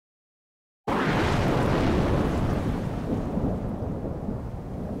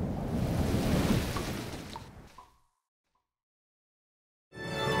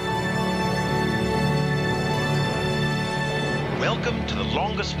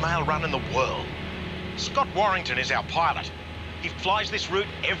smoothest mail run in the world. Scott Warrington is our pilot. He flies this route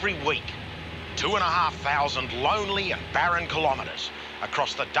every week. 2,500 lonely and barren kilometres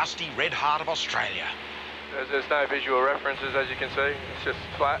across the dusty red heart of Australia. There's no visual references, as you can see. It's just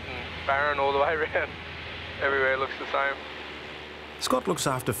flat and barren all the way around. Everywhere looks the same. Scott looks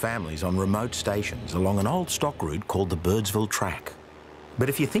after families on remote stations along an old stock route called the Birdsville Track. But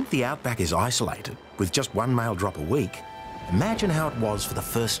if you think the outback is isolated, with just one mail drop a week, imagine how it was for the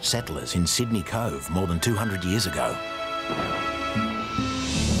first settlers in Sydney Cove more than 200 years ago.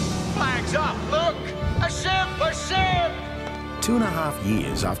 Flags up! Look! A ship! A ship! 2.5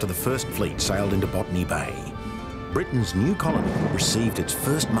 years after the first fleet sailed into Botany Bay, Britain's new colony received its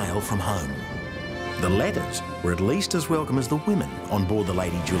first mail from home. The letters were at least as welcome as the women on board the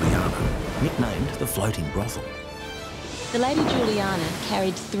Lady Juliana, nicknamed the Floating Brothel. The Lady Juliana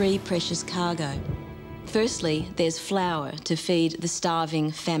carried 3 precious cargo. Firstly, there's flour to feed the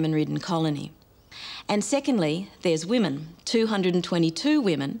starving, famine-ridden colony. And secondly, there's women, 222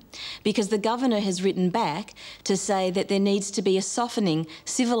 women, because the governor has written back to say that there needs to be a softening,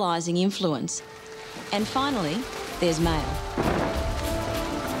 civilising influence. And finally, there's mail.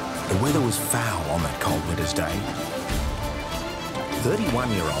 The weather was foul on that cold winter's day.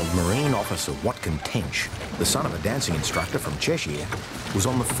 31-year-old Marine Officer Watkin Tench, the son of a dancing instructor from Cheshire, was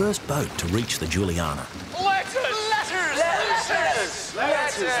on the first boat to reach the Juliana.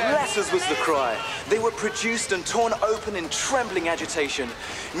 Letters was the cry. They were produced and torn open in trembling agitation.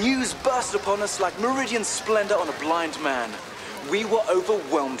 News burst upon us like meridian splendour on a blind man. We were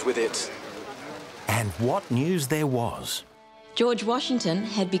overwhelmed with it. And what news there was. George Washington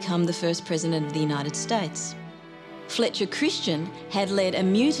had become the first president of the United States. Fletcher Christian had led a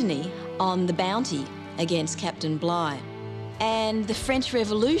mutiny on the Bounty against Captain Bligh. And the French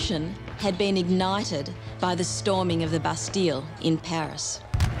Revolution had been ignited by the storming of the Bastille in Paris.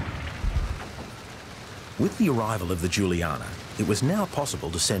 With the arrival of the Juliana, it was now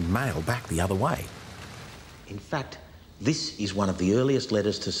possible to send mail back the other way. In fact, this is one of the earliest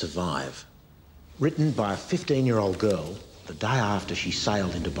letters to survive. Written by a 15-year-old girl the day after she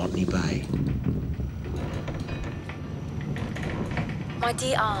sailed into Botany Bay. My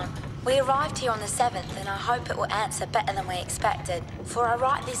dear Aunt, we arrived here on the 7th and I hope it will answer better than we expected, for I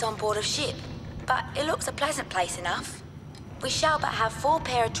write this on board of ship. But it looks a pleasant place enough. We shall but have 4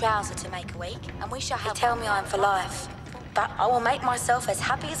 pair of trousers to make a week, and we shall have... They tell me I'm for life. But I will make myself as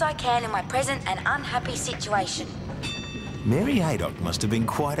happy as I can in my present and unhappy situation. Mary Haydock must have been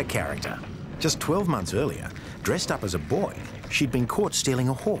quite a character. Just 12 months earlier, dressed up as a boy, she'd been caught stealing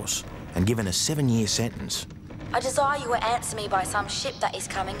a horse and given a 7-year sentence. I desire you will answer me by some ship that is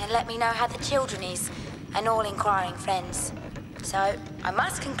coming and let me know how the children is, and all inquiring friends. So, I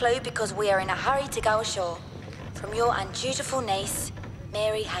must conclude because we are in a hurry to go ashore. From your undutiful niece,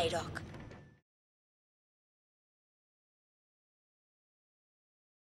 Mary Haydock.